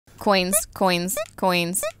Coins, coins,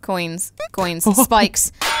 coins, coins, coins.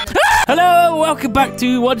 Spikes. Hello, welcome back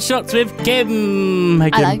to One Shots with Kim.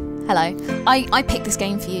 Hey, Kim. Hello. I picked this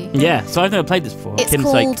game for you. Yeah, so I've never played this before. It's Kim's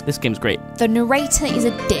called like, this game's great. The Narrator Is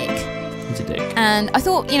A Dick. He's a dick. And I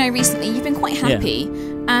thought, you know, recently you've been quite happy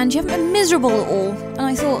and you haven't been miserable at all. And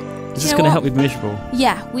I thought, is this going to help me be miserable?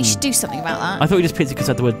 Yeah, we should do something about that. I thought we just picked it because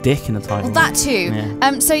it had the word dick in the title. Well, that too.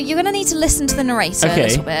 Yeah. So you're going to need to listen to the narrator a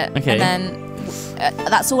little bit. Okay. And then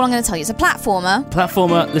that's all I'm going to tell you. It's a platformer.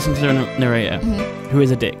 Platformer, listen to the narrator, who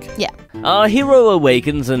is a dick. Yeah. Our hero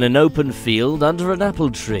awakens in an open field under an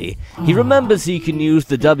apple tree. He remembers he can use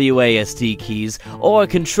the WASD keys or a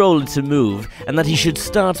controller to move, and that he should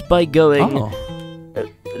start by going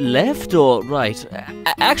left or right.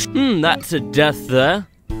 Actually, that's a death there.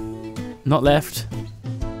 Not left.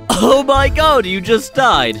 Oh my god, you just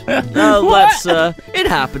died. That's, it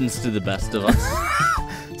happens to the best of us.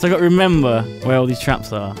 So I got to remember where all these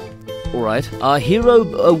traps are. Alright, our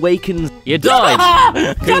hero awakens. You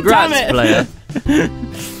died! Congrats, player. I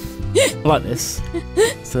like this.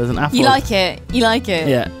 So there's an apple. You like it? You like it?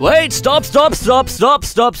 Yeah. Wait, stop. Alright,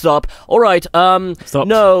 Stop.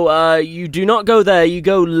 no, you do not go there, you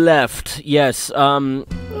go left. Yes, well,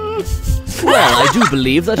 I do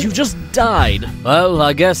believe that you just died. Well,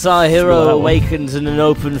 I guess our hero awakens in an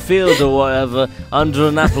open field or whatever, under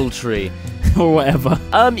an apple tree. Or whatever.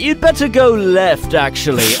 You'd better go left,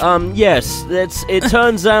 actually. Yes, it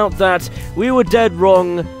turns out that we were dead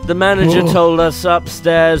wrong. The manager told us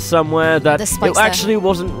upstairs somewhere that it actually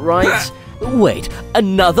wasn't right. Wait,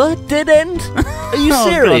 another dead end? Are you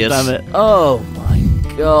serious? God damn it. Oh my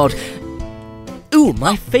god. Ooh,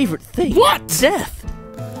 my favorite thing. What? Death.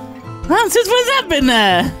 Since when's that been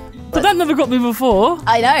there? But that never got me before.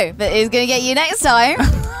 I know, but it's going to get you next time.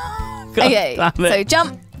 Okay, so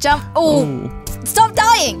jump. Oh, stop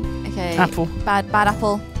dying. Okay. Apple. Bad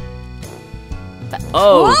apple.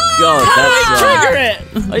 Oh god, How do I trigger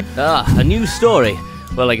it? A new story.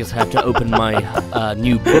 Well, I guess I have to open my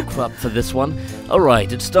new book up for this one.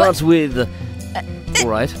 Alright, it starts with...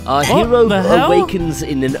 Alright, our hero awakens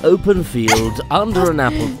in an open field under an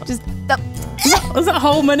apple. Just... Was that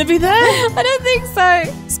hole meant to be there? I don't think so.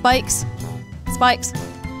 Spikes. Spikes.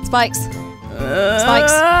 Spikes. Spikes.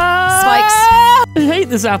 Spikes. I hate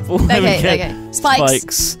this apple. Okay.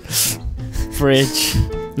 Spikes. Fridge.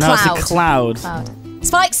 Now it's a cloud.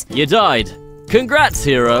 Spikes. You died. Congrats,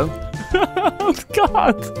 hero. Oh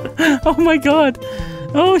god. Oh my god.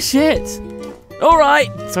 Oh shit. Alright.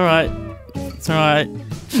 It's alright. It's alright.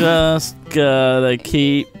 Just gotta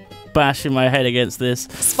keep bashing my head against this.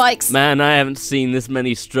 Spikes. Man, I haven't seen this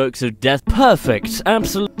many strokes of death. Perfect.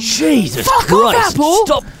 Absolute. Jesus Fuck Christ. off, apple.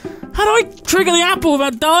 Stop. How do I trigger the apple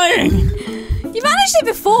without dying? You managed it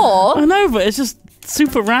before. I know, but it's just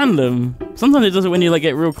super random. Sometimes it does it when you like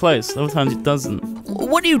get real close. Other times it doesn't.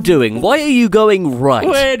 What are you doing? Why are you going right?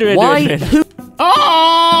 Wait.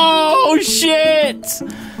 Oh shit!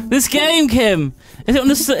 This game, Kim. Is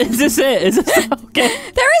this it? Is this okay?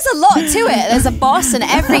 There is a lot to it. There's a boss and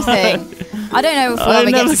everything. I don't know if we'll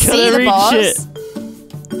ever get to see the boss.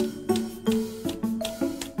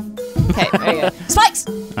 Okay, there you go. Spikes!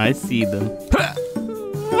 I see them.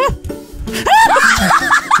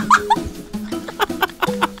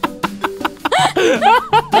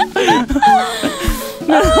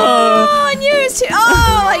 Oh, I knew it was too...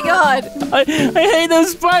 Oh my god. I hate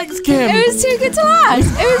those spikes, Kim. It was too good to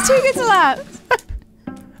last.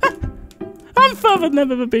 I'm further than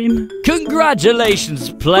I've ever been. Congratulations,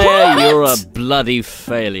 player. You're a bloody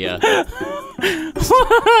failure.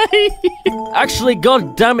 Why? Actually,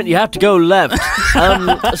 god damn it, you have to go left.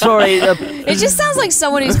 Sorry. It just sounds like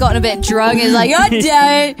someone who's gotten a bit drunk is like, God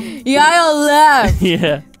damn it, you gotta left.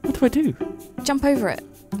 Yeah. What do I do? Jump over it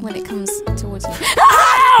when it comes towards you.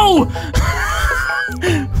 Ow!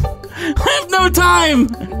 I have no time.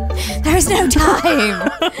 There is no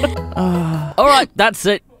time. Alright, that's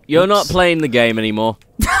it. You're not playing the game anymore.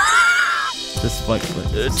 This spike.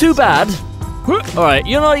 Too bad. Alright,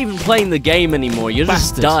 you're not even playing the game anymore. You're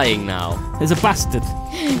just dying now. There's a bastard.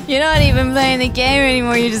 You're not even playing the game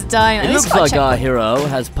anymore. You're just dying. It looks like our hero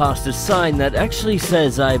has passed a sign that actually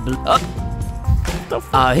says, our hero...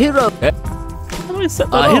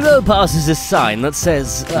 Our hero passes a sign that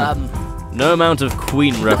says, no amount of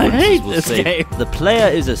Queen references will save. The player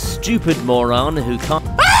is a stupid moron who can't...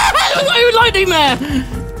 Why are you lighting there?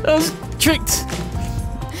 I was tricked.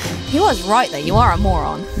 He was right there. You are a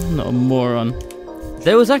moron. I'm not a moron.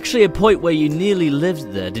 There was actually a point where you nearly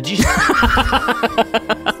lived there. Did you...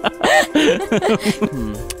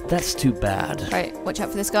 That's too bad. Right, watch out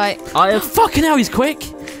for this guy. Fucking hell, he's quick.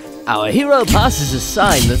 Our hero passes a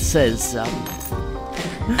sign that says,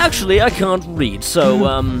 Actually, I can't read, so,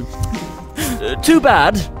 too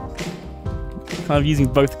bad. Kind of using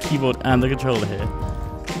both the keyboard and the controller here.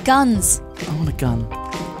 Guns. I want a gun.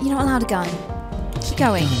 You're not allowed a gun. Keep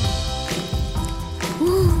going.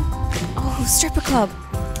 Ooh. Oh, stripper club.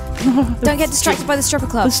 Don't get distracted by the stripper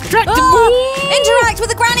club. Distracted? Interact with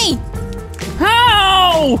the granny!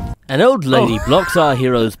 How? An old lady blocks our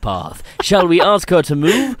hero's path. Shall we ask her to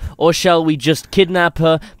move, or shall we just kidnap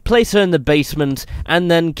her, place her in the basement, and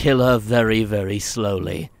then kill her very, very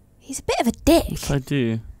slowly? He's a bit of a dick. What should I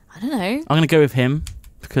do? I don't know. I'm going to go with him,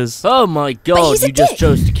 because... Oh my god, he's a you just dick.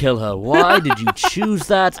 chose to kill her. Why did you choose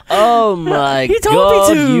that? Oh my He told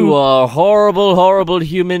god, me to. you are a horrible, horrible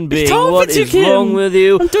human being. told me What to, is Kim. wrong with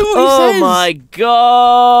you? I'm doing what Oh he says. my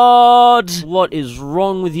god! What is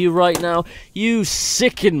wrong with you right now? You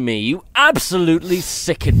sicken me. You absolutely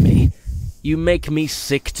sicken me. You make me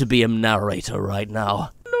sick to be a narrator right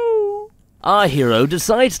now. No. Our hero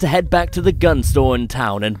decides to head back to the gun store in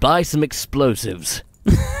town and buy some explosives.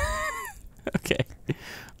 Okay. I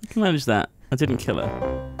can manage that. I didn't kill her.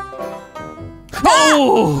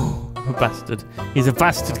 Oh! A bastard. He's a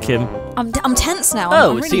bastard, Kim. I'm tense now.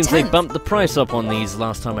 Oh, I'm it really seems tense. they bumped the price up on these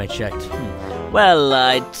last time I checked. Well,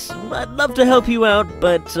 I'd love to help you out,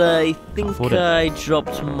 but I think Afford it. I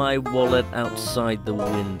dropped my wallet outside the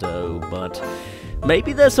window. But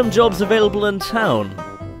maybe there's some jobs available in town.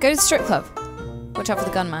 Go to the strip club. Watch out for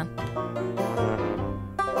the gunman.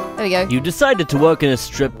 There we go. You decided to work in a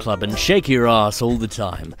strip club and shake your ass all the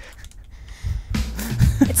time.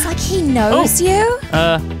 It's like he knows you.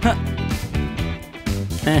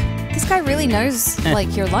 This guy really knows,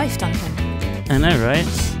 like, your life, Duncan. I know, right?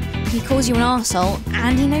 He calls you an arsehole,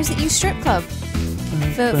 and he knows that you strip club.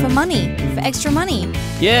 For money. For extra money.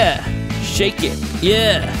 Yeah. Shake it.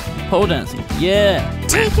 Yeah. Pole dancing. Yeah.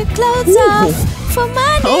 Take your clothes off for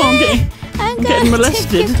money. Oh, I'm getting gonna molested.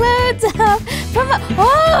 take your clothes off for money.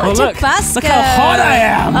 Oh, look. Tabasco. Look how hot I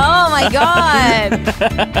am. Oh, my God.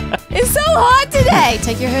 It's so hot today.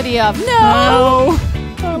 Take your hoodie off. No.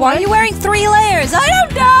 Oh. Why are you wearing 3 layers? I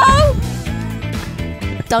don't know.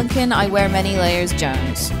 Duncan, I wear many layers,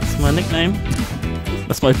 Jones. That's my nickname.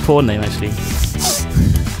 That's my porn name, actually.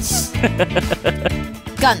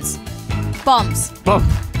 Guns. Bombs. Bomb.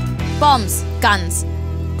 Bombs. Guns.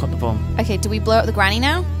 Got the bomb. Okay, do we blow up the granny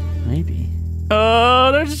now? Maybe.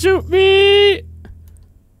 Oh, don't shoot me!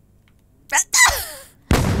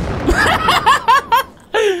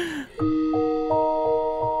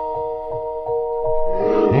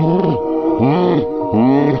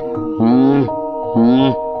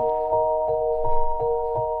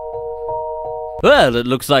 Well, it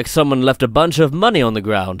looks like someone left a bunch of money on the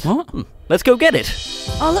ground. What? Let's go get it.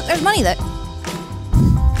 Oh, look, there's money there.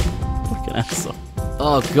 Fucking asshole.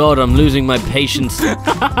 Oh god, I'm losing my patience.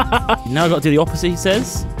 Now I've got to do the opposite, he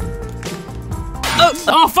says.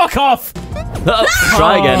 Oh, fuck off!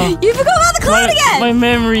 Try again. You forgot about the cloud again! My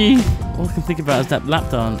memory. All I can think about is that lap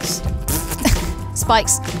dance.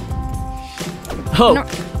 Spikes. Oh, No.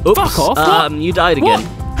 oops. Fuck off, what? You died again.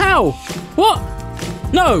 What? How? What?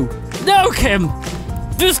 No! No, Kim!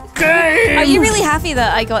 This game! Are you really happy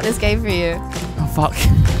that I got this game for you? Oh, fuck.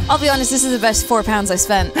 I'll be honest, this is the best £4 I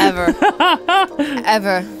spent ever.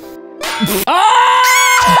 Ever. Ah!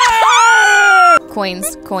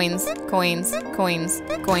 Coins, coins, coins, coins,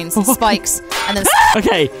 coins, spikes, and then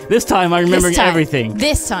Okay, this time I'm remembering this time. everything.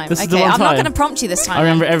 This time. This is the Okay, one I'm not time. going to prompt you this time. I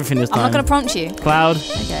remember everything this time. I'm not going to prompt you. Cloud,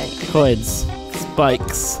 Okay. coins,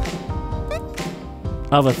 spikes,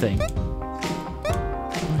 other thing.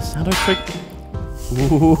 How do I trick?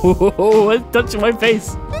 Ooh, it's touching my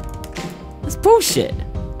face. That's bullshit.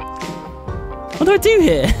 What do I do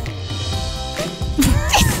here?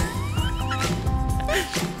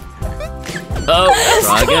 Oh,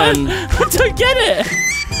 try again. I don't get it.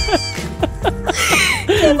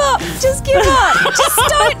 Give up. Just give up. Just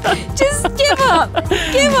don't. Just give up.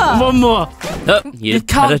 Give up. One more. Oh, You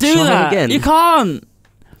can't do try that. again. You can't.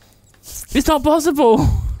 It's not possible.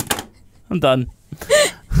 I'm done.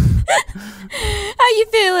 How you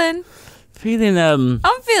feeling? Feeling I'm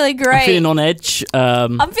feeling great. I'm feeling on edge.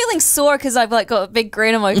 I'm feeling sore because I've like got a big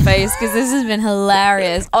grin on my face because this has been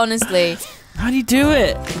hilarious. Honestly. How do you do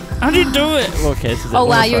it? How do you do it? Okay, this is it. Oh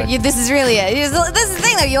wow, One more try. this is really it. This is the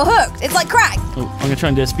thing though. You're hooked. It's like crack. Oh, I'm gonna try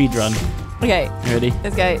and do a speed run. Okay. You ready?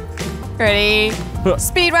 Let's go. Ready?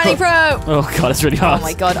 Speed running pro. Oh god, it's really hard. Oh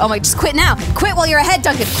my god. Oh my. Just quit now. Quit while you're ahead,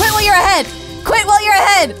 Duncan. Quit while you're ahead. Quit while you're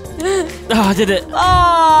ahead. Oh, I did it.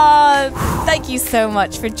 Oh, thank you so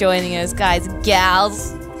much for joining us, guys,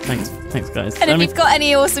 gals. Thanks, guys. And if you've got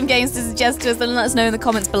any awesome games to suggest to us, then let us know in the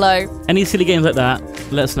comments below. Any silly games like that,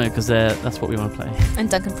 let us know because that's what we want to play.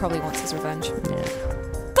 And Duncan probably wants his revenge. Yeah.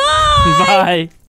 Bye.